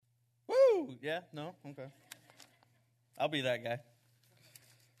Ooh, yeah? No? Okay. I'll be that guy.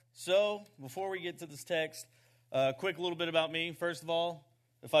 So, before we get to this text, a quick little bit about me. First of all,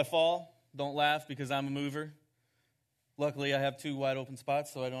 if I fall, don't laugh because I'm a mover. Luckily, I have 2 wide open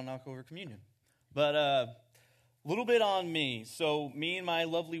spots, so I don't knock over communion. But a little bit on me. So, me and my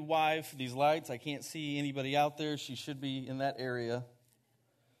lovely wife, these lights, I can't see anybody out there. She should be in that area.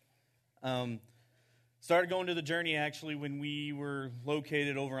 Started going to the journey, actually, when we were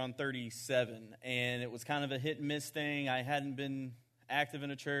located over on 37. And it was kind of a hit and miss thing. I hadn't been active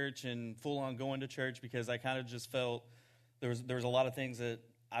in a church and full on going to church because I kind of just felt there was a lot of things that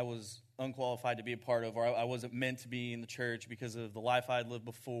I was unqualified to be a part of, or I wasn't meant to be in the church because of the life I'd lived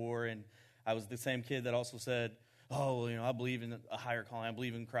before. And I was the same kid that also said, oh, well, I believe in a higher calling. I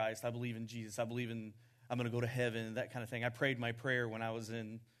believe in Christ. I believe in Jesus. I believe I'm going to go to heaven, that kind of thing. I prayed my prayer when I was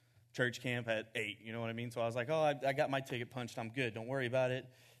in church camp at 8, you know what I mean? So I was like, oh, I got my ticket punched. I'm good. Don't worry about it.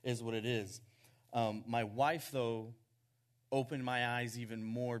 It is what it is. My wife, though, opened my eyes even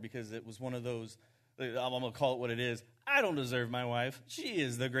more because it was one of those, I'm going to call it what it is. I don't deserve my wife. She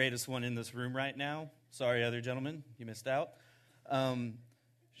is the greatest one in this room right now. Sorry, other gentlemen, you missed out.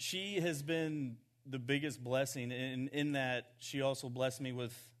 She has been the biggest blessing in that she also blessed me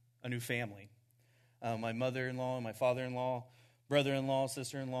with a new family. My mother-in-law and my father-in-law, brother-in-law,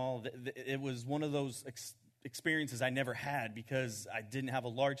 sister-in-law, it was one of those experiences I never had because I didn't have a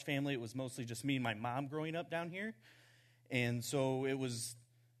large family. It was mostly just me and my mom growing up down here. And so it was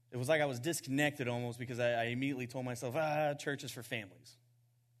like I was disconnected almost because I immediately told myself, church is for families.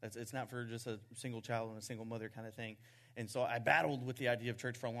 It's not for just a single child and a single mother kind of thing. And so I battled with the idea of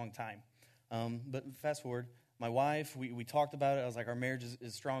church for a long time. But fast forward, my wife, we talked about it. I was like, our marriage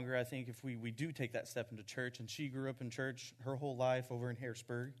is stronger, I think, if we do take that step into church. And she grew up in church her whole life over in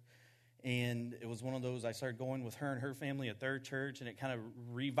Harrisburg. And it was one of those, I started going with her and her family at their church, and it kind of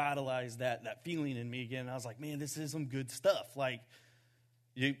revitalized that feeling in me again. And I was like, man, this is some good stuff. Like,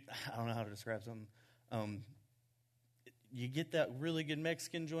 I don't know how to describe something. You get that really good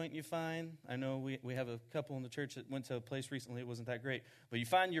Mexican joint you find. I know we have a couple in the church that went to a place recently. It wasn't that great. But you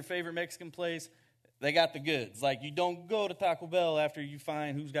find your favorite Mexican place, they got the goods. Like, you don't go to Taco Bell after you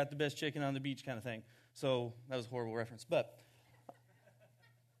find who's got the best chicken on the beach kind of thing. So that was a horrible reference. But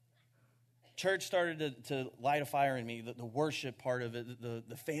church started to light a fire in me, the worship part of it,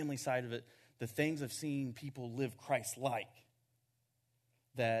 the family side of it, the things of seeing people live Christ-like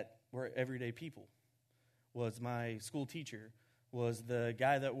that were everyday people. Was my school teacher, was the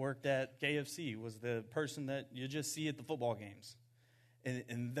guy that worked at KFC, was the person that you just see at the football games.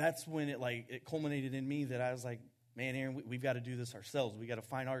 And that's when it culminated in me that I was like, man, Aaron, we've got to do this ourselves. We've got to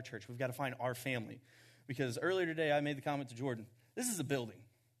find our church. We've got to find our family. Because earlier today I made the comment to Jordan, this is a building.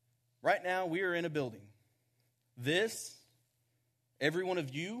 Right now we are in a building. This, every one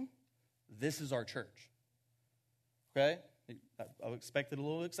of you, this is our church. Okay? I expected a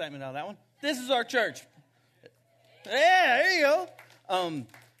little excitement out of that one. This is our church. Yeah, there you go.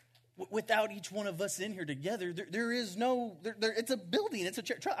 Without each one of us in here together, there is no, it's a building. It's a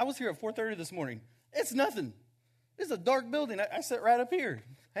church. I was here at 4:30 this morning. It's nothing. It's a dark building. I sat right up here,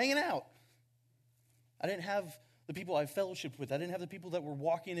 hanging out. I didn't have the people I fellowshiped with. I didn't have the people that were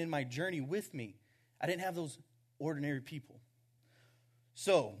walking in my journey with me. I didn't have those ordinary people.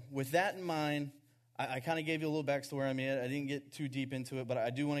 So, with that in mind, I kind of gave you a little backstory on me. I didn't get too deep into it, but I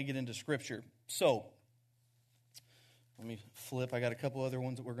do want to get into Scripture. So, let me flip. I got a couple other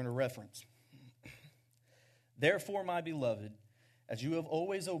ones that we're going to reference. Therefore, my beloved, as you have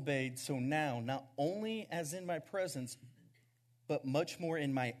always obeyed, so now, not only as in my presence, but much more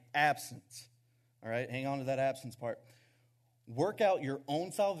in my absence. All right, hang on to that absence part. Work out your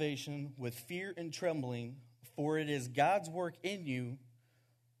own salvation with fear and trembling, for it is God's work in you,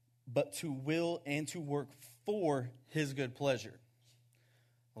 but to will and to work for his good pleasure.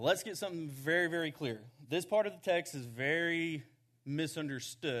 Well, let's get something very, very clear. This part of the text is very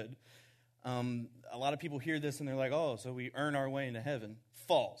misunderstood. A lot of people hear this and they're like, oh, so we earn our way into heaven.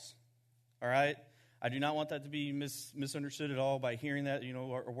 False. All right? I do not want that to be misunderstood at all by hearing that,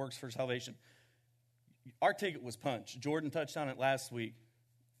 our works for salvation. Our ticket was punched. Jordan touched on it last week.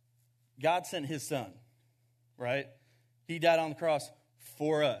 God sent his son, right? He died on the cross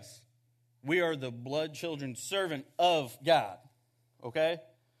for us. We are the blood children servant of God, okay?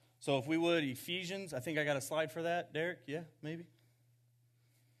 So if we would, Ephesians, I think I got a slide for that. Derek, yeah, maybe?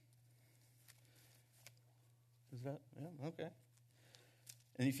 Is that, yeah, okay.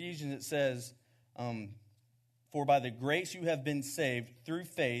 In Ephesians it says, for by the grace you have been saved through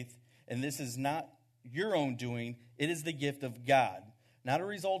faith, and this is not your own doing, it is the gift of God. Not a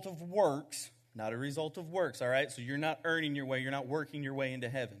result of works, all right? So you're not earning your way, you're not working your way into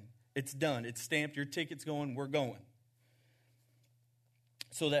heaven. It's done. It's stamped. Your ticket's going. We're going.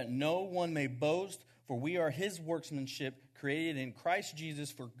 So that no one may boast, for we are his workmanship, created in Christ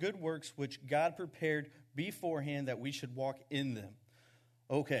Jesus for good works, which God prepared beforehand that we should walk in them.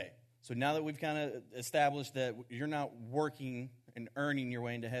 Okay, so now that we've kind of established that you're not working and earning your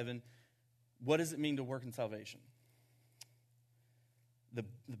way into heaven, what does it mean to work in salvation? The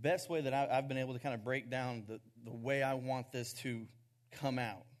best way that I've been able to kind of break down the way I want this to come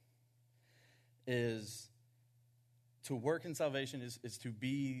out is to work in salvation is to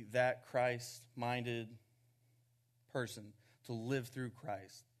be that Christ-minded person, to live through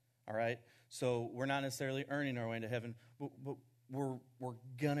Christ, all right? So we're not necessarily earning our way into heaven, but we're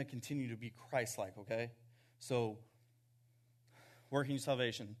going to continue to be Christ-like, okay? So working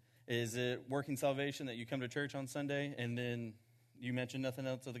salvation. Is it working salvation that you come to church on Sunday and then you mention nothing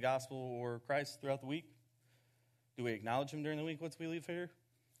else of the gospel or Christ throughout the week? Do we acknowledge him during the week once we leave here?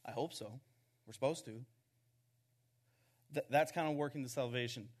 I hope so. We're supposed to. That's kind of working the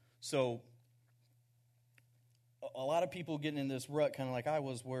salvation. So a lot of people getting in this rut, kind of like I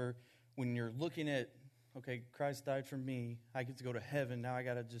was, where when you're looking at, okay, Christ died for me, I get to go to heaven, now I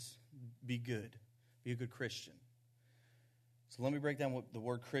got to just be good, be a good Christian. So let me break down what the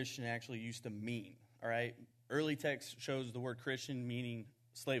word Christian actually used to mean, all right? Early text shows the word Christian meaning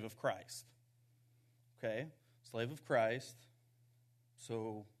slave of Christ. Okay, slave of Christ.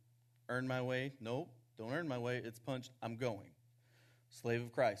 So earn my way? Nope, don't earn my way. It's punched, I'm going. Slave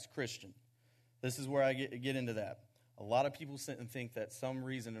of Christ, Christian. This is where I get into that. A lot of people sit and think that some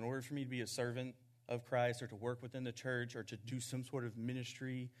reason, in order for me to be a servant of Christ or to work within the church or to do some sort of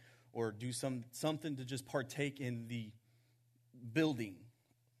ministry or do something to just partake in the building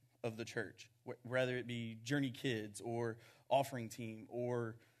of the church, whether it be Journey Kids or offering team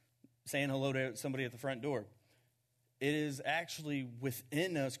or saying hello to somebody at the front door. It is actually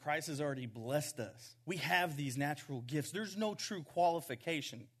within us. Christ has already blessed us. We have these natural gifts. There's no true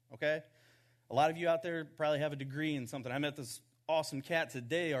qualification, okay? A lot of you out there probably have a degree in something. I met this awesome cat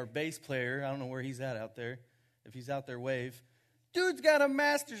today, our bass player. I don't know where he's at out there. If he's out there, wave. Dude's got a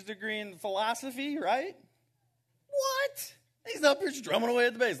master's degree in philosophy, right? What? He's up here strumming away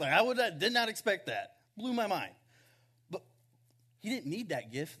at the bass. Like, I did not expect that. Blew my mind. But he didn't need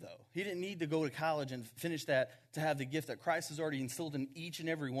that gift, though. He didn't need to go to college and finish that to have the gift that Christ has already instilled in each and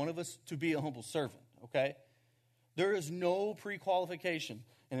every one of us to be a humble servant, okay? There is no pre-qualification.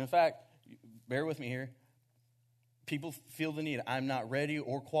 And in fact, bear with me here. People feel the need. I'm not ready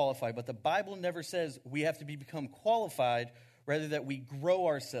or qualified. But the Bible never says we have to become qualified, rather that we grow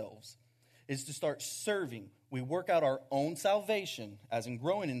ourselves. It's to start serving. We work out our own salvation, as in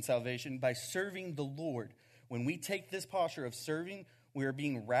growing in salvation, by serving the Lord. When we take this posture of serving, we are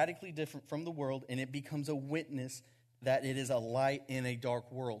being radically different from the world, and it becomes a witness that it is a light in a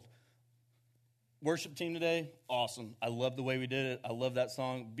dark world. Worship team today, awesome. I love the way we did it. I love that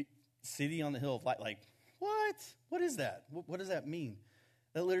song, City on the Hill of Light. Like, what? What is that? What does that mean?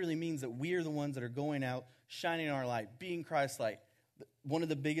 That literally means that we are the ones that are going out, shining our light, being Christ-like. One of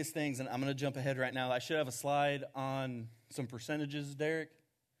the biggest things, and I'm going to jump ahead right now, I should have a slide on some percentages, Derek.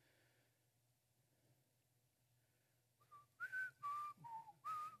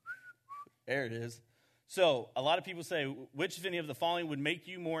 There it is. So, a lot of people say, which, if any, of the following would make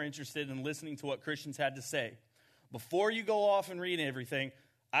you more interested in listening to what Christians had to say? Before you go off and read everything,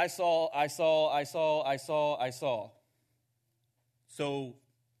 I saw. So,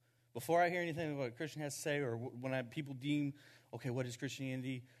 before I hear anything about what a Christian has to say, or when people deem, okay, what is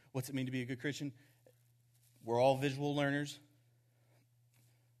Christianity? What's it mean to be a good Christian? We're all visual learners.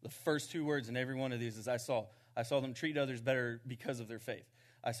 The first two words in every one of these is I saw. I saw them treat others better because of their faith.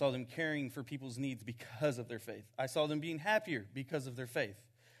 I saw them caring for people's needs because of their faith. I saw them being happier because of their faith.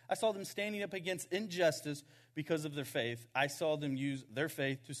 I saw them standing up against injustice because of their faith. I saw them use their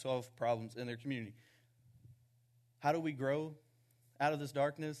faith to solve problems in their community. How do we grow out of this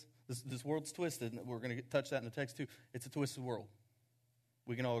darkness? This world's twisted, and we're going to touch that in the text too. It's a twisted world.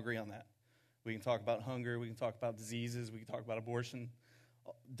 We can all agree on that. We can talk about hunger. We can talk about diseases. We can talk about abortion,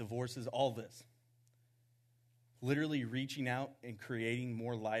 divorces, all this. Literally reaching out and creating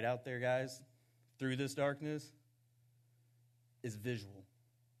more light out there, guys, through this darkness is visual.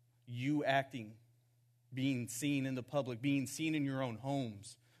 You acting, being seen in the public, being seen in your own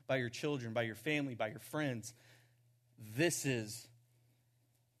homes, by your children, by your family, by your friends. This is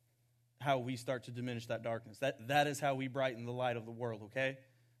how we start to diminish that darkness. That is how we brighten the light of the world, okay?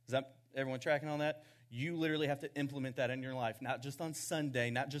 Is that everyone tracking on that? You literally have to implement that in your life, not just on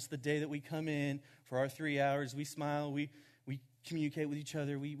Sunday, not just the day that we come in for our 3 hours, we smile, we communicate with each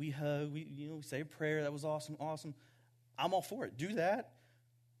other, we hug, we say a prayer. That was awesome. I'm all for it. Do that.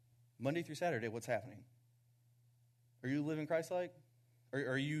 Monday through Saturday, what's happening? Are you living Christ-like?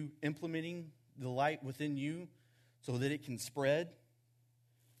 Are you implementing the light within you so that it can spread?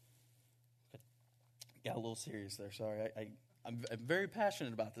 Got a little serious there, sorry. I'm very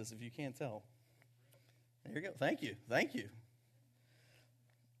passionate about this, if you can't tell. There you go. Thank you.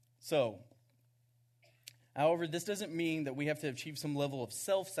 So, however, this doesn't mean that we have to achieve some level of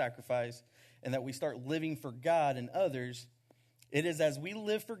self-sacrifice and that we start living for God and others. It is as we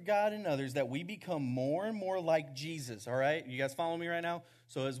live for God and others that we become more and more like Jesus, all right? You guys follow me right now?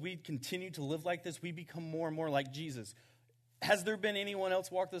 So as we continue to live like this, we become more and more like Jesus. Has there been anyone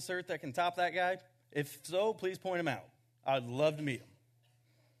else walk this earth that can top that guy? If so, please point him out. I'd love to meet him.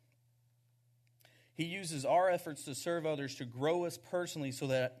 He uses our efforts to serve others to grow us personally so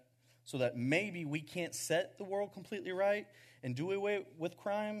that maybe we can't set the world completely right and do away with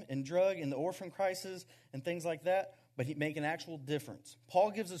crime and drug and the orphan crisis and things like that, but he make an actual difference.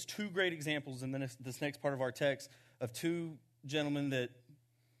 Paul gives us two great examples in this next part of our text of two gentlemen that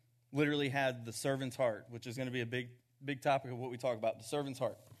literally had the servant's heart, which is going to be a big topic of what we talk about, the servant's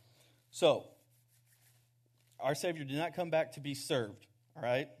heart. So, our Savior did not come back to be served, all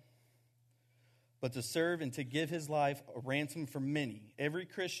right? But to serve and to give his life a ransom for many. Every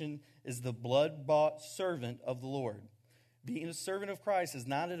Christian is the blood-bought servant of the Lord. Being a servant of Christ is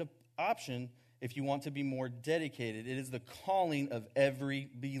not an option if you want to be more dedicated. It is the calling of every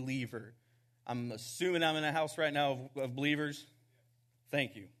believer. I'm assuming I'm in a house right now of believers.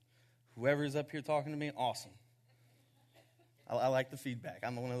 Thank you. Whoever is up here talking to me, awesome. I like the feedback.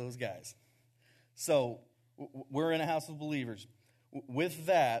 I'm one of those guys. So, we're in a house of believers. With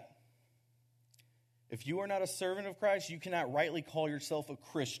that, if you are not a servant of Christ, you cannot rightly call yourself a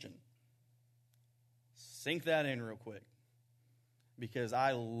Christian. Sink that in real quick. Because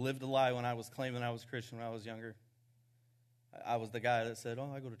I lived a lie when I was claiming I was Christian when I was younger. I was the guy that said,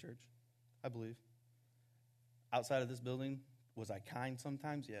 I go to church. I believe. Outside of this building, was I kind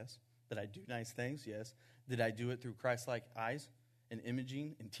sometimes? Yes. Did I do nice things? Yes. Did I do it through Christ-like eyes and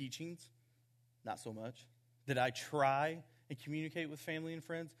imaging and teachings? Not so much. Did I try and communicate with family and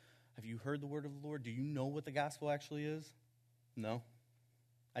friends? Have you heard the word of the Lord? Do you know what the gospel actually is? No,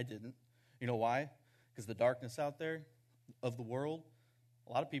 I didn't. You know why? Because the darkness out there of the world,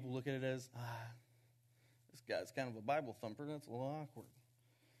 a lot of people look at it as, this guy's kind of a Bible thumper. That's a little awkward.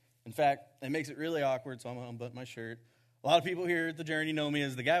 In fact, it makes it really awkward, so I'm going to unbutton my shirt. A lot of people here at the Journey know me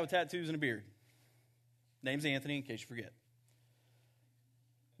as the guy with tattoos and a beard. Name's Anthony, in case you forget.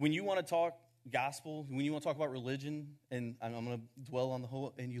 When you want to talk gospel, when you want to talk about religion, and I'm going to dwell on the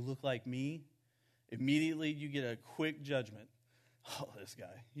whole, and you look like me, immediately you get a quick judgment. Oh, this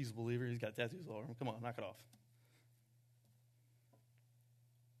guy, he's a believer, he's got tattoos all over him. Come on, knock it off.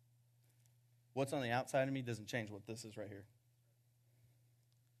 What's on the outside of me doesn't change what this is right here.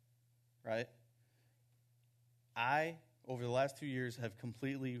 Right? I, over the last 2 years, have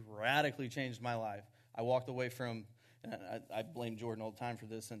completely, radically changed my life. I walked away from, and I blame Jordan all the time for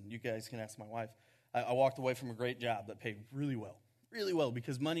this, and you guys can ask my wife. I walked away from a great job that paid really well,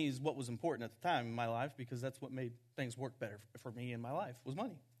 because money is what was important at the time in my life, because that's what made things work better for me in my life, was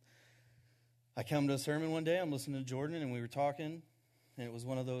money. I come to a sermon one day, I'm listening to Jordan, and we were talking, and it was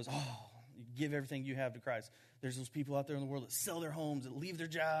one of those, you give everything you have to Christ. There's those people out there in the world that sell their homes, that leave their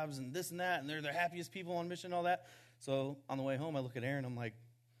jobs, and this and that, and they're the happiest people on mission and all that. So on the way home, I look at Aaron, I'm like,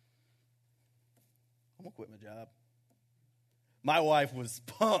 I'm going to quit my job. My wife was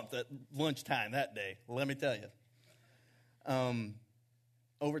pumped at lunchtime that day, let me tell you.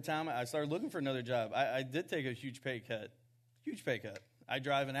 Over time, I started looking for another job. I did take a huge pay cut. I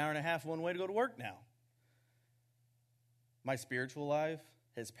drive an hour and a half one way to go to work now. My spiritual life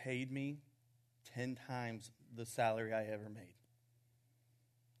has paid me 10 times the salary I ever made.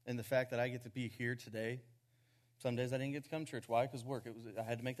 And the fact that I get to be here today, some days I didn't get to come to church. Why? Because work. I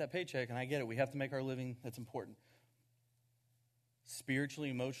had to make that paycheck, and I get it. We have to make our living. That's important.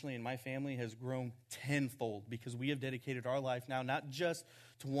 Spiritually, emotionally, and my family has grown tenfold because we have dedicated our life now not just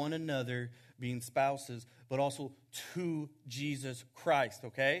to one another, being spouses, but also to Jesus Christ,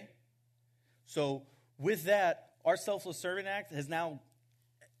 okay? So with that, our selfless servant act has now,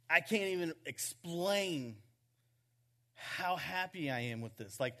 I can't even explain how happy I am with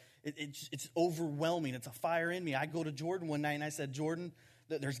this. Like, it's overwhelming. It's a fire in me. I go to Jordan one night and I said, Jordan,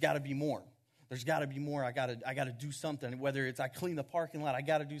 there's got to be more. There's got to be more. I got to do something. Whether it's I clean the parking lot, I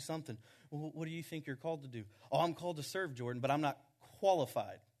got to do something. Well, what do you think you're called to do? Oh, I'm called to serve, Jordan, but I'm not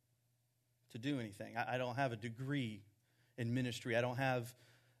qualified to do anything. I don't have a degree in ministry. I don't have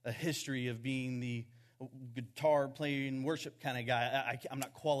a history of being the guitar playing worship kind of guy. I'm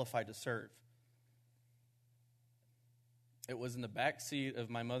not qualified to serve. It was in the back seat of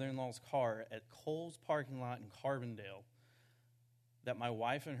my mother-in-law's car at Kohl's parking lot in Carbondale that my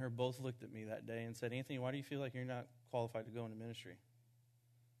wife and her both looked at me that day and said, Anthony, why do you feel like you're not qualified to go into ministry?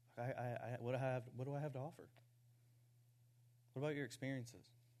 What do I have to offer? What about your experiences?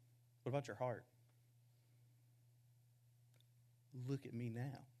 What about your heart? Look at me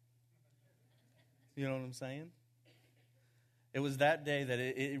now. You know what I'm saying? It was that day that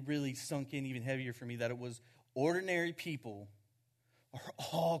it really sunk in even heavier for me that it was ordinary people are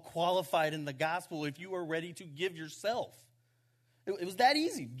all qualified in the gospel if you are ready to give yourself. It was that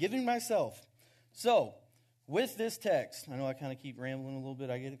easy, giving myself. So, with this text, I know I kind of keep rambling a little bit.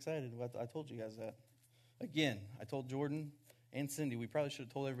 I get excited. I told you guys that. Again, I told Jordan and Cindy, we probably should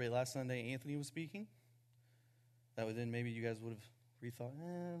have told everybody last Sunday Anthony was speaking. That way then maybe you guys would have rethought.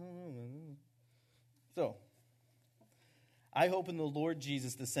 I don't know. So, I hope in the Lord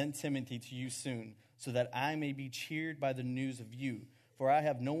Jesus to send Timothy to you soon, so that I may be cheered by the news of you. For I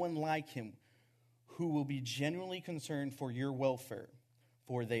have no one like him who will be genuinely concerned for your welfare.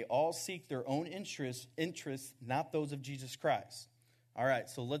 For they all seek their own interests, not those of Jesus Christ. All right,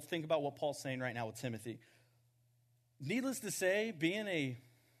 so let's think about what Paul's saying right now with Timothy. Needless to say, being a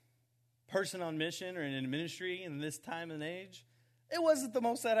person on mission or in ministry in this time and age, it wasn't the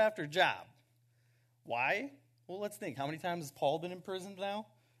most sought-after job. Why? Well, let's think. How many times has Paul been in prison now?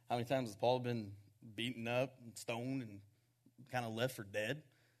 How many times has Paul been beaten up and stoned and kind of left for dead?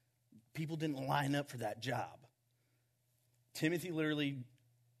 People didn't line up for that job. Timothy literally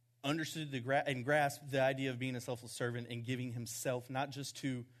understood and grasped the idea of being a selfless servant and giving himself not just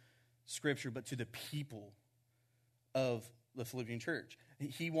to Scripture, but to the people of the Philippian church.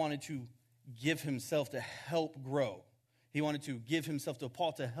 He wanted to give himself to help grow. He wanted to give himself to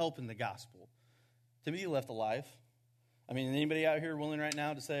Paul to help in the gospel. Timothy left a life. I mean, anybody out here willing right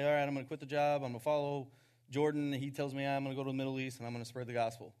now to say, all right, I'm going to quit the job, I'm going to follow Jordan, he tells me I'm going to go to the Middle East and I'm going to spread the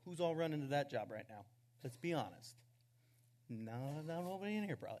gospel. Who's all running to that job right now? Let's be honest. No, not nobody in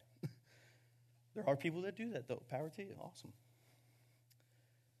here probably. There are people that do that though. Power to you. Awesome.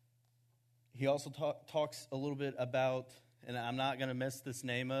 He also talks a little bit about, and I'm not going to mess this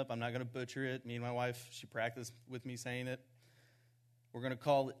name up. I'm not going to butcher it. Me and my wife, she practiced with me saying it. We're going to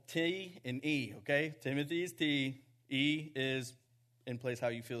call it T and E, okay? Timothy is T. E is in place how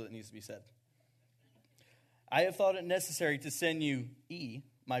you feel it needs to be said. I have thought it necessary to send you, E,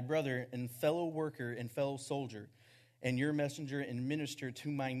 my brother and fellow worker and fellow soldier, and your messenger and minister to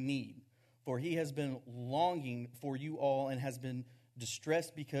my need. For he has been longing for you all and has been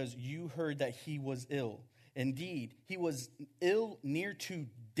distressed because you heard that he was ill. Indeed, he was ill near to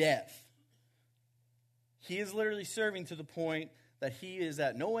death. He is literally serving to the point that he is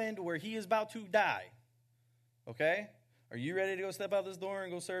at no end where he is about to die. Okay? Are you ready to go step out this door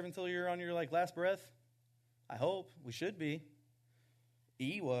and go serve until you're on your last breath? I hope. We should be.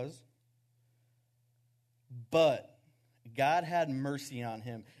 E was. But God had mercy on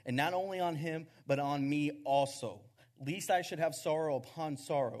him, and not only on him, but on me also. Lest I should have sorrow upon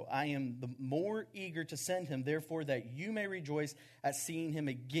sorrow. I am the more eager to send him, therefore, that you may rejoice at seeing him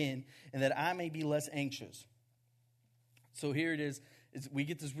again, and that I may be less anxious. So here it is. We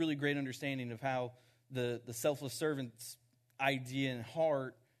get this really great understanding of how the selfless servant's idea and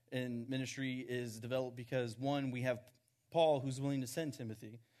heart in ministry is developed because, one, we have Paul who's willing to send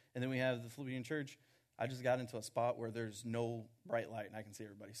Timothy, and then we have the Philippian church. I just got into a spot where there's no bright light and I can see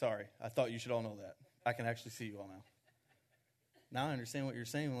everybody. Sorry. I thought you should all know that. I can actually see you all now. Now I understand what you're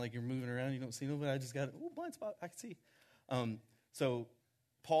saying. Like you're moving around, you don't see nobody. I just got a blind spot. I can see. So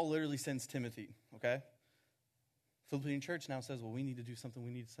Paul literally sends Timothy, okay? Philippian church now says, well, we need to do something.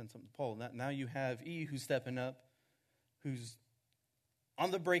 We need to send something to Paul. Now you have E who's stepping up, who's on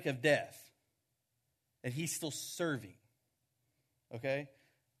the brink of death, and he's still serving, okay?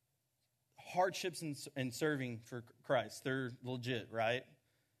 Hardships in serving for Christ, they're legit, right?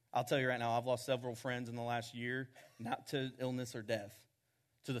 I'll tell you right now, I've lost several friends in the last year, not to illness or death,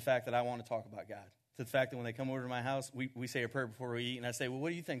 to the fact that I want to talk about God, to the fact that when they come over to my house, we say a prayer before we eat, and I say, well, what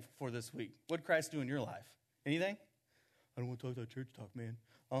do you think for this week? What did Christ do in your life? Anything? I don't want to talk that church talk, man.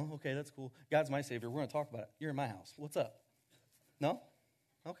 Oh, okay, that's cool. God's my Savior. We're going to talk about it. You're in my house. What's up? No?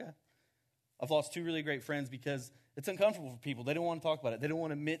 Okay. I've lost two really great friends because it's uncomfortable for people. They don't want to talk about it. They don't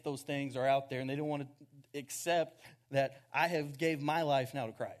want to admit those things are out there, and they don't want to accept that I have gave my life now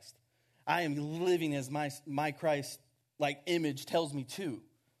to Christ. I am living as my Christ-like image tells me to.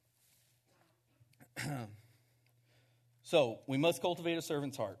 So, we must cultivate a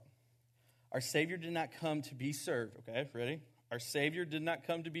servant's heart. Our Savior did not come to be served. Okay, ready? Our Savior did not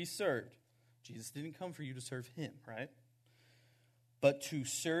come to be served. Jesus didn't come for you to serve him, right? But to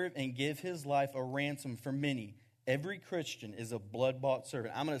serve and give his life a ransom for many. Every Christian is a blood-bought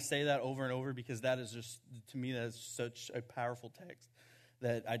servant. I'm going to say that over and over because that is just, to me, that is such a powerful text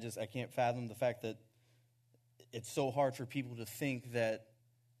that I can't fathom the fact that it's so hard for people to think that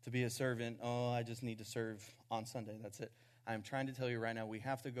to be a servant, I just need to serve on Sunday. That's it. I'm trying to tell you right now, we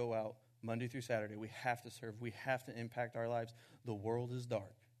have to go out Monday through Saturday. We have to serve. We have to impact our lives. The world is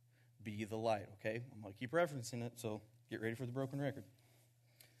dark. Be the light, okay? I'm going to keep referencing it, so get ready for the broken record.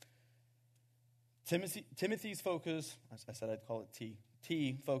 Timothy's focus, I said I'd call it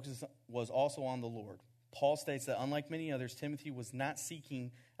T focus was also on the Lord. Paul states that unlike many others, Timothy was not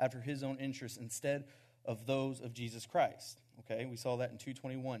seeking after his own interests instead of those of Jesus Christ. Okay, we saw that in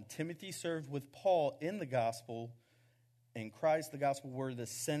 2:21. Timothy served with Paul in the gospel, and Christ, the gospel, were the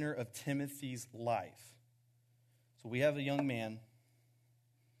center of Timothy's life. So we have a young man.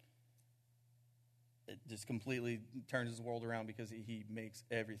 It just completely turns his world around because he makes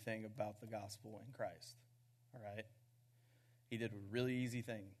everything about the gospel in Christ. All right? He did a really easy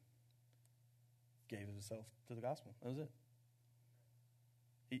thing. Gave himself to the gospel. That was it.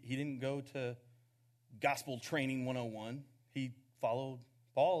 He didn't go to Gospel Training 101. He followed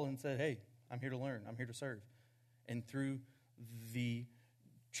Paul and said, hey, I'm here to learn. I'm here to serve. And through the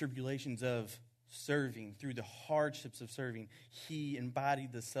tribulations of serving, through the hardships of serving, he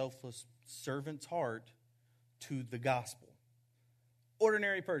embodied the selfless servant's heart to the gospel.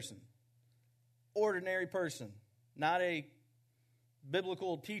 Ordinary person. Ordinary person. Not a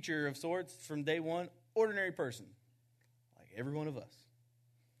biblical teacher of sorts from day one. Ordinary person. Like every one of us.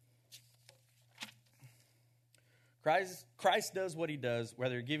 Christ does what he does,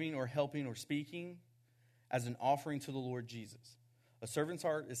 whether giving or helping or speaking, as an offering to the Lord Jesus. A servant's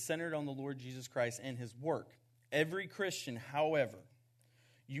heart is centered on the Lord Jesus Christ and his work. Every Christian, however,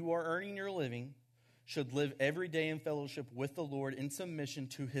 you are earning your living, should live every day in fellowship with the Lord in submission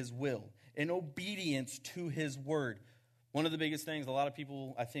to his will, in obedience to his word. One of the biggest things, a lot of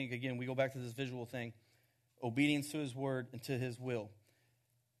people, I think, again, we go back to this visual thing, obedience to his word and to his will.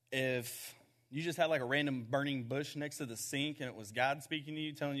 If you just had like a random burning bush next to the sink and it was God speaking to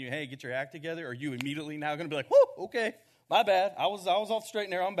you, telling you, hey, get your act together, are you immediately now going to be like, whoo, okay, my bad, I was off the straight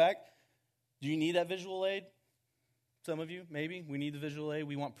and narrow, I'm back. Do you need that visual aid? Some of you, maybe. We need the visual aid.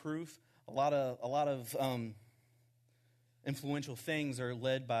 We want proof. A lot of influential things are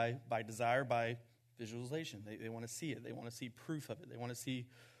led by desire, by visualization. They want to see it. They want to see proof of it. They want to see,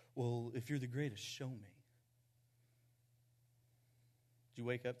 well, if you're the greatest, show me. Did you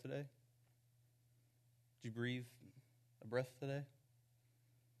wake up today? Did you breathe a breath today?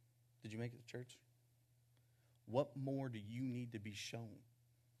 Did you make it to church? What more do you need to be shown?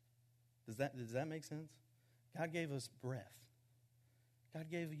 Does that make sense? God gave us breath.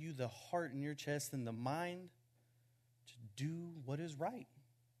 God gave you the heart in your chest and the mind to do what is right.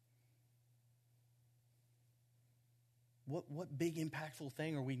 What big impactful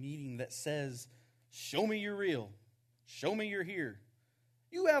thing are we needing that says, show me you're real. Show me you're here.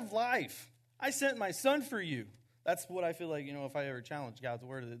 You have life. I sent my son for you. That's what I feel like, if I ever challenge God's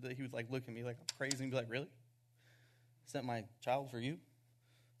word, that he would look at me like I'm crazy and be like, really? Sent my child for you?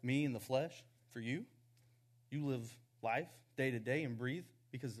 Me in the flesh for you? You live life day to day and breathe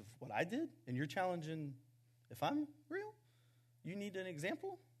because of what I did? And you're challenging if I'm real? You need an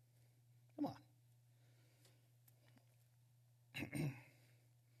example? Come on.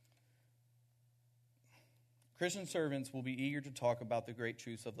 Christian servants will be eager to talk about the great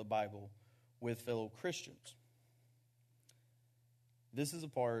truths of the Bible with fellow Christians. This is a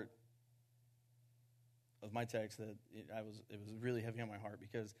part of my text that it was really heavy on my heart,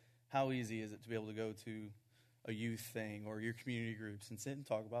 because how easy is it to be able to go to a youth thing or your community groups and sit and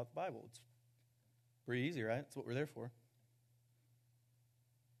talk about the Bible? It's pretty easy, right? It's what we're there for.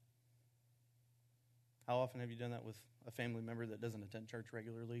 How often have you done that with a family member that doesn't attend church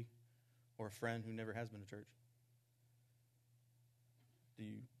regularly, or a friend who never has been to church? Do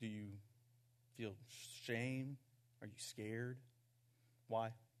you feel shame? Are you scared? Why?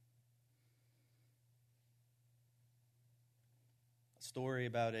 A story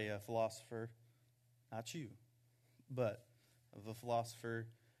about a philosopher, not you, but of a philosopher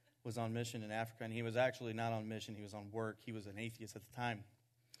was on mission in Africa, and he was actually not on mission. He was on work. He was an atheist at the time.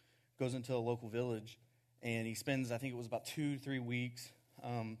 Goes into a local village, and he spends, I think it was about 2 to 3 weeks,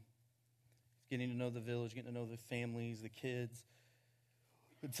 getting to know the village, getting to know the families, the kids.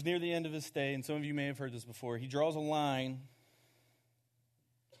 It's near the end of his stay, and some of you may have heard this before. He draws a line,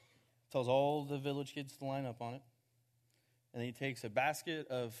 tells all the village kids to line up on it, and then he takes a basket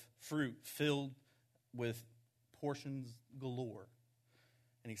of fruit filled with portions galore,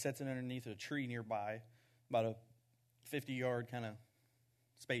 and he sets it underneath a tree nearby, about a 50-yard kind of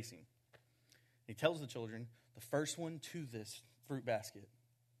spacing. He tells the children, the first one to this fruit basket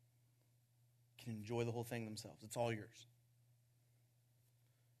can enjoy the whole thing themselves. It's all yours.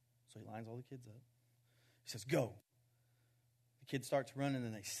 So he lines all the kids up. He says, go. The kids start to run, and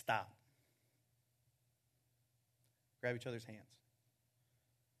then they stop. Grab each other's hands.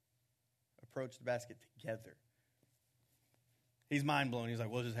 Approach the basket together. He's mind blown. He's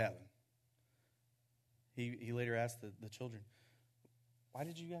like, what just happened? He later asked the children, why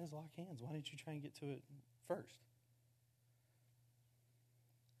did you guys lock hands? Why didn't you try and get to it first?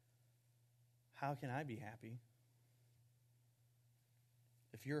 How can I be happy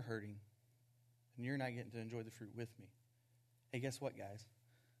if you're hurting and you're not getting to enjoy the fruit with me? Hey, guess what, guys?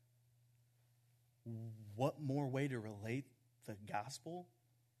 What more way to relate the gospel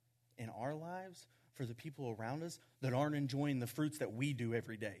in our lives for the people around us that aren't enjoying the fruits that we do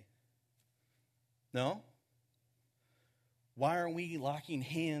every day? No? Why aren't we locking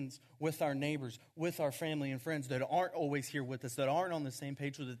hands with our neighbors, with our family and friends that aren't always here with us, that aren't on the same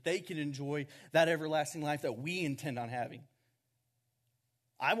page so that they can enjoy that everlasting life that we intend on having?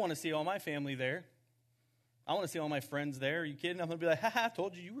 I want to see all my family there. I want to see all my friends there. Are you kidding? I'm going to be like, I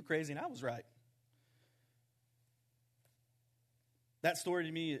told you were crazy and I was right. That story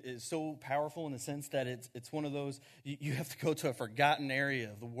to me is so powerful in the sense that it's one of those, you have to go to a forgotten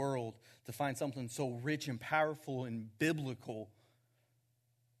area of the world to find something so rich and powerful and biblical.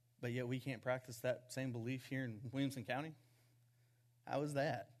 But yet we can't practice that same belief here in Williamson County. How is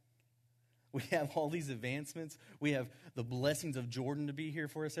that? We have all these advancements. We have the blessings of Jordan to be here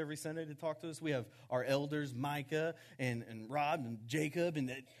for us every Sunday to talk to us. We have our elders, Micah and Rod and Jacob, and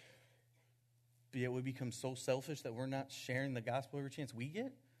that. But yet we become so selfish that we're not sharing the gospel every chance we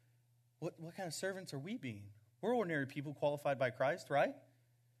get? What kind of servants are we being? We're ordinary people qualified by Christ, right?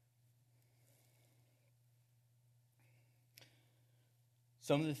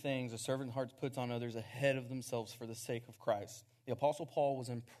 Some of the things a servant heart puts on others ahead of themselves for the sake of Christ. The Apostle Paul was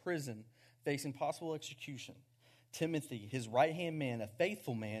in prison, facing possible execution. Timothy, his right-hand man, a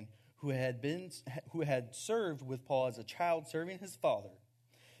faithful man who had served with Paul as a child serving his father.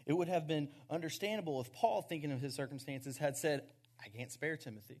 It would have been understandable if Paul, thinking of his circumstances, had said, I can't spare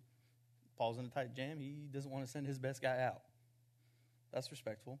Timothy. Paul's in a tight jam. He doesn't want to send his best guy out. That's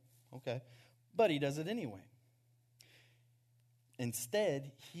respectful. Okay. But he does it anyway.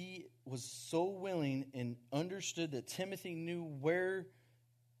 Instead, he was so willing and understood that Timothy knew where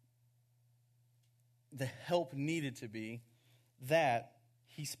the help needed to be, that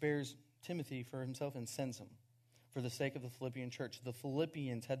he spares Timothy for himself and sends him. For the sake of the Philippian church. The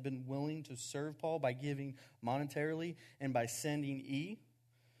Philippians had been willing to serve Paul by giving monetarily and by sending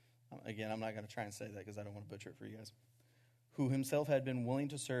again, I'm not going to try and say that because I don't want to butcher it for you guys, who himself had been willing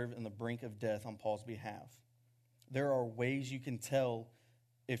to serve in the brink of death on Paul's behalf. There are ways you can tell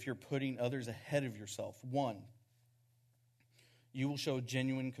if you're putting others ahead of yourself. One, you will show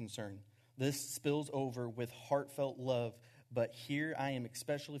genuine concern. This spills over with heartfelt love, but here I am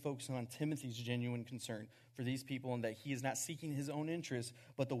especially focusing on Timothy's genuine concern for these people, and that he is not seeking his own interests,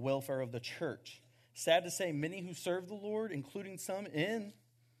 but the welfare of the church. Sad to say, many who serve the Lord, including some in,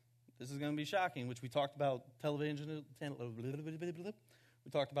 this is going to be shocking, which we talked about television,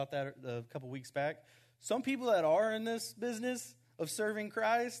 we talked about that a couple weeks back. Some people that are in this business of serving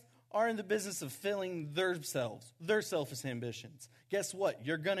Christ are in the business of filling themselves, their selfish ambitions. Guess what?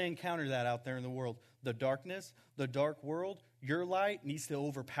 You're going to encounter that out there in the world. The darkness, the dark world, your light needs to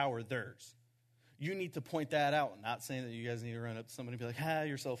overpower theirs. You need to point that out. Not saying that you guys need to run up to somebody and be like,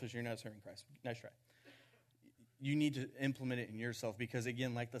 you're selfish, you're not serving Christ. Nice try. You need to implement it in yourself because,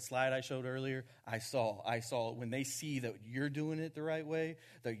 again, like the slide I showed earlier, I saw when they see that you're doing it the right way,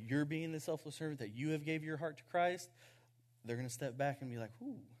 that you're being the selfless servant, that you have gave your heart to Christ, they're going to step back and be like,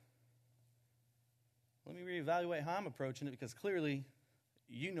 let me reevaluate how I'm approaching it because clearly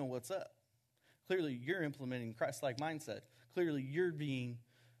you know what's up. Clearly you're implementing Christ-like mindset. Clearly you're being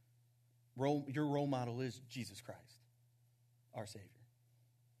your role model is Jesus Christ, our Savior.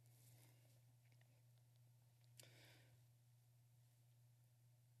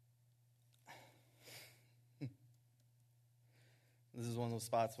 This is one of those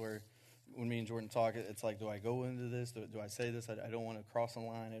spots where when me and Jordan talk, it's like, do I go into this? Do I say this? I don't want to cross a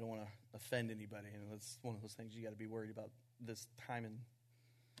line. I don't want to offend anybody. And it's one of those things you got to be worried about this time and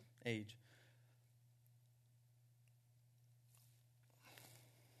age.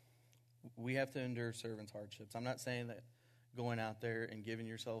 We have to endure servants' hardships. I'm not saying that going out there and giving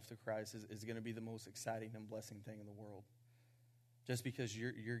yourself to Christ is going to be the most exciting and blessing thing in the world. Just because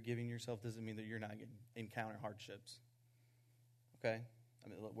you're giving yourself doesn't mean that you're not going to encounter hardships. Okay? I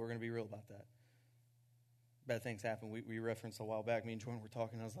mean, look, we're going to be real about that. bad things happen. We referenced a while back, me and Jordan were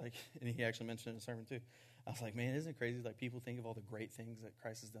talking, I was like, and he actually mentioned it in a sermon too. I was like, man, isn't it crazy? Like, people think of all the great things that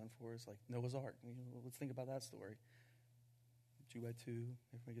Christ has done for us, like Noah's Ark. Let's think about that story. 2x2,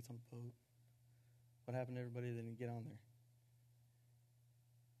 everybody gets on the boat. What happened to everybody that didn't get on there?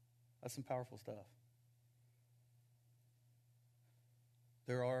 That's some powerful stuff.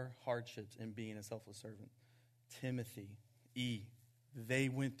 There are hardships in being a selfless servant. Timothy, they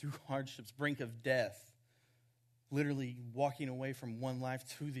went through hardships, brink of death, literally walking away from one life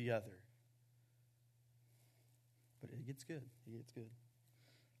to the other. But it gets good. It gets good.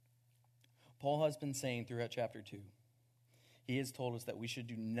 Paul has been saying throughout chapter 2, he has told us that we should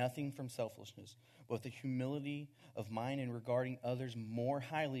do nothing from selfishness, but with the humility of mind and regarding others more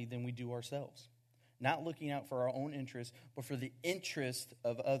highly than we do ourselves. Not looking out for our own interests, but for the interest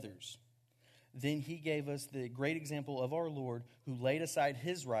of others. Then he gave us the great example of our Lord, who laid aside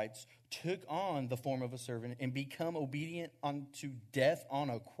his rights, took on the form of a servant, and become obedient unto death on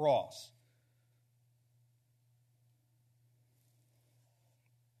a cross.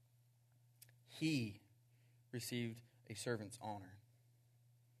 He received a servant's honor.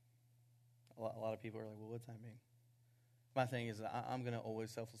 A lot of people are like, well, what's that mean? My thing is that I'm going to always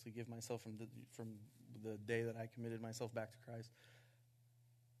selflessly give myself from the day that I committed myself back to Christ.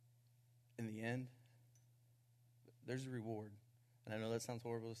 In the end, there's a reward. And I know that sounds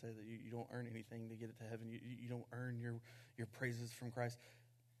horrible to say that you don't earn anything to get it to heaven. You don't earn your praises from Christ.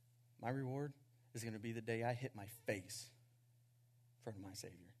 My reward is going to be the day I hit my face in front of my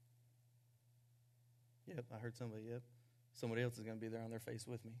Savior. Yep, I heard somebody, yep. Somebody else is going to be there on their face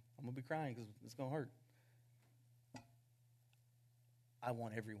with me. I'm going to be crying because it's going to hurt. I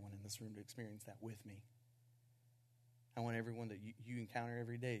want everyone in this room to experience that with me. I want everyone that you encounter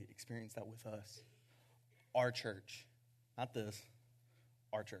every day to experience that with us. Our church. Not this.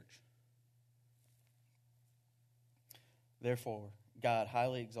 Our church. Therefore, God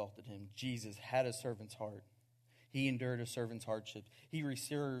highly exalted him. Jesus had a servant's heart. He endured a servant's hardship. He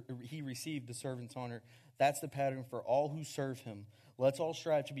received the servant's honor. That's the pattern for all who serve him. Let's all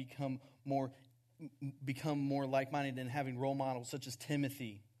strive to become more like-minded and having role models such as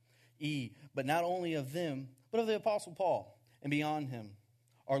Timothy, but not only of them, but of the Apostle Paul, and beyond him,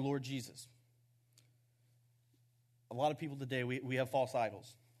 our Lord Jesus. A lot of people today, we have false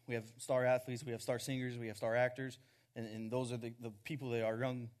idols. We have star athletes, we have star singers, we have star actors, and those are the people that our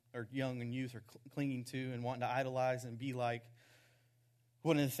young and youth are clinging to and wanting to idolize and be like.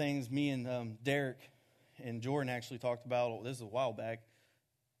 One of the things me and Derek and Jordan actually talked about, this is a while back.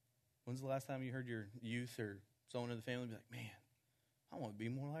 When's the last time you heard your youth or someone in the family be like, man, I want to be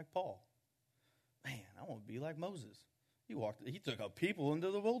more like Paul. Man, I want to be like Moses. He took up people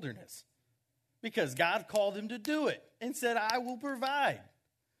into the wilderness because God called him to do it and said, I will provide.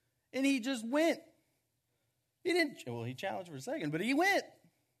 And he just went. He challenged for a second, but he went.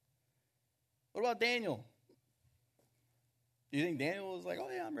 What about Daniel? Do you think Daniel was like, oh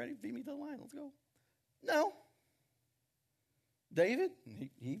yeah, I'm ready, feed me to the lion, let's go? No. David,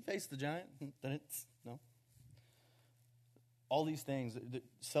 he faced the giant. No. All these things,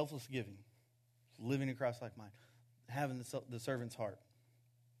 selfless giving, living a Christ-like mind, having the servant's heart.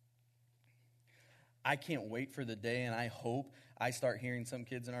 I can't wait for the day, and I hope I start hearing some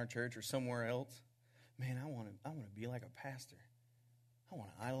kids in our church or somewhere else, man, I want to be like a pastor. I want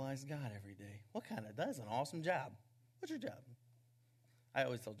to idolize God every day. That's an awesome job. What's your job? I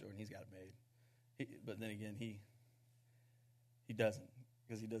always tell Jordan he's got it made. But then again, he doesn't,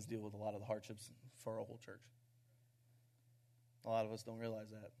 because he does deal with a lot of the hardships for our whole church. A lot of us don't realize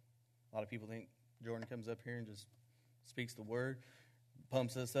that. A lot of people think Jordan comes up here and just speaks the word,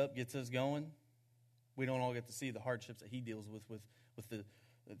 pumps us up, gets us going. We don't all get to see the hardships that he deals with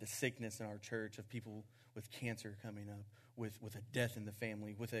the sickness in our church, of people with cancer coming up, with a death in the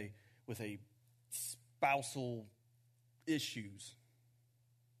family, with a spousal issues,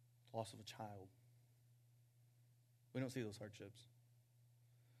 loss of a child. We don't see those hardships.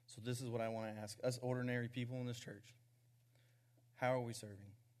 So this is what I want to ask us ordinary people in this church. How are we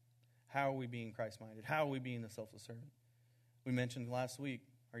serving? How are we being Christ-minded? How are we being the selfless servant? We mentioned last week,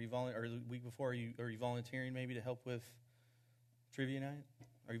 or the week before, are you volunteering maybe to help with trivia night?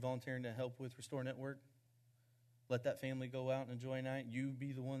 Are you volunteering to help with Restore Network? Let that family go out and enjoy a night. You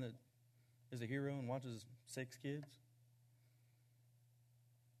be the one that is a hero and watches 6 kids.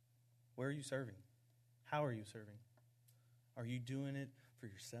 Where are you serving? How are you serving? Are you doing it for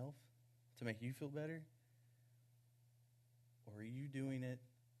yourself to make you feel better? Or are you doing it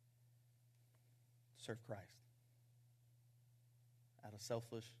to serve Christ out of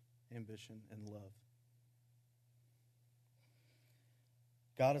selfish ambition and love?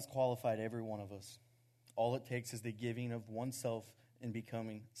 God has qualified every one of us All it takes is the giving of oneself and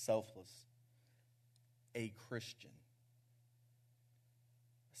becoming selfless. A Christian.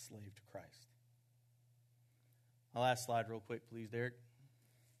 A slave to Christ. My last slide real quick, please, Derek.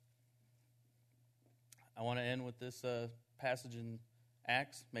 I want to end with this passage in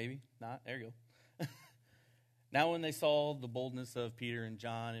Acts, maybe not. There you go. Now when they saw the boldness of Peter and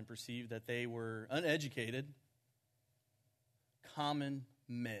John and perceived that they were uneducated, common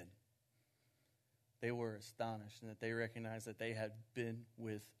men, they were astonished and that they recognized that they had been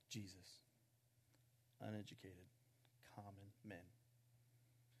with Jesus. Uneducated, common men.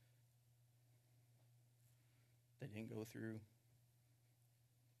 They didn't go through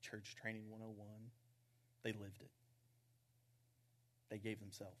church training 101. They lived it. They gave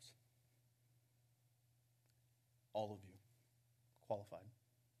themselves. All of you qualified.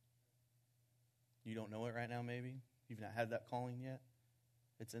 You don't know it right now, maybe. You've not had that calling yet.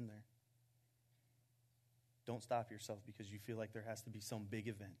 It's in there. Don't stop yourself because you feel like there has to be some big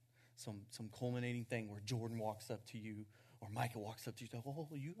event, some culminating thing where Jordan walks up to you or Micah walks up to you and says, oh,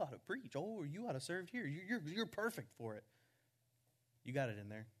 you ought to preach. Oh, you ought to serve here. You're perfect for it. You got it in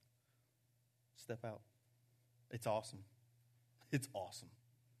there. Step out. It's awesome. It's awesome.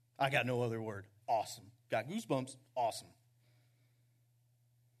 I got no other word. Awesome. Got goosebumps. Awesome.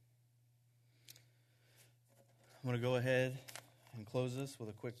 I'm going to go ahead and close this with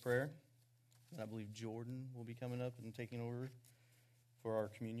a quick prayer. And I believe Jordan will be coming up and taking over for our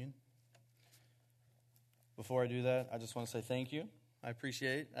communion. Before I do that, I just want to say thank you. I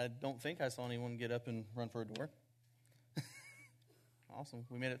appreciate it. I don't think I saw anyone get up and run for a door. Awesome.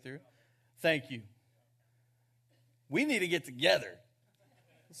 We made it through. Thank you. We need to get together.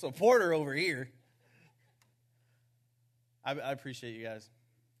 Supporter over here. I appreciate you guys.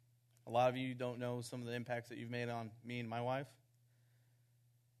 A lot of you don't know some of the impacts that you've made on me and my wife.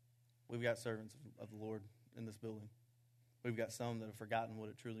 We've got servants of the Lord in this building. We've got some that have forgotten what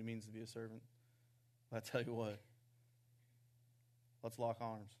it truly means to be a servant. But I tell you what, let's lock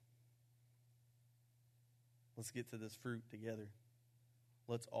arms. Let's get to this fruit together.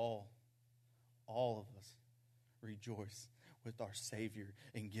 Let's all of us, rejoice with our Savior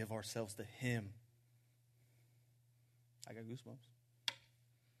and give ourselves to Him. I got goosebumps.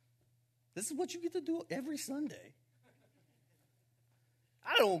 This is what you get to do every Sunday.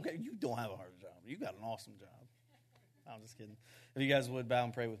 You don't have a hard job. You got an awesome job. I'm just kidding. If you guys would bow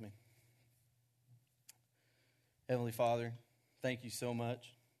and pray with me. Heavenly Father, thank you so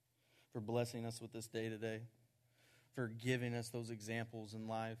much for blessing us with this day today, for giving us those examples in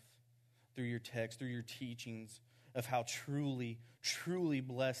life through your text, through your teachings of how truly, truly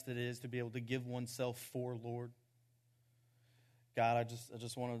blessed it is to be able to give oneself for Lord. God, I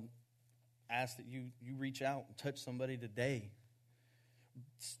just want to ask that you reach out and touch somebody today.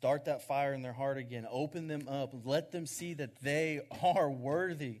 Start that fire in their heart again. Open them up. Let them see that they are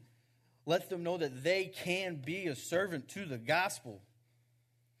worthy. Let them know that they can be a servant to the gospel.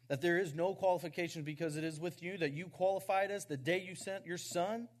 That there is no qualification because it is with you, that you qualified us the day you sent your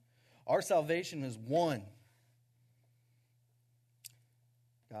Son. Our salvation is won.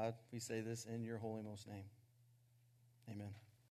 God, we say this in your holy most name. Amen.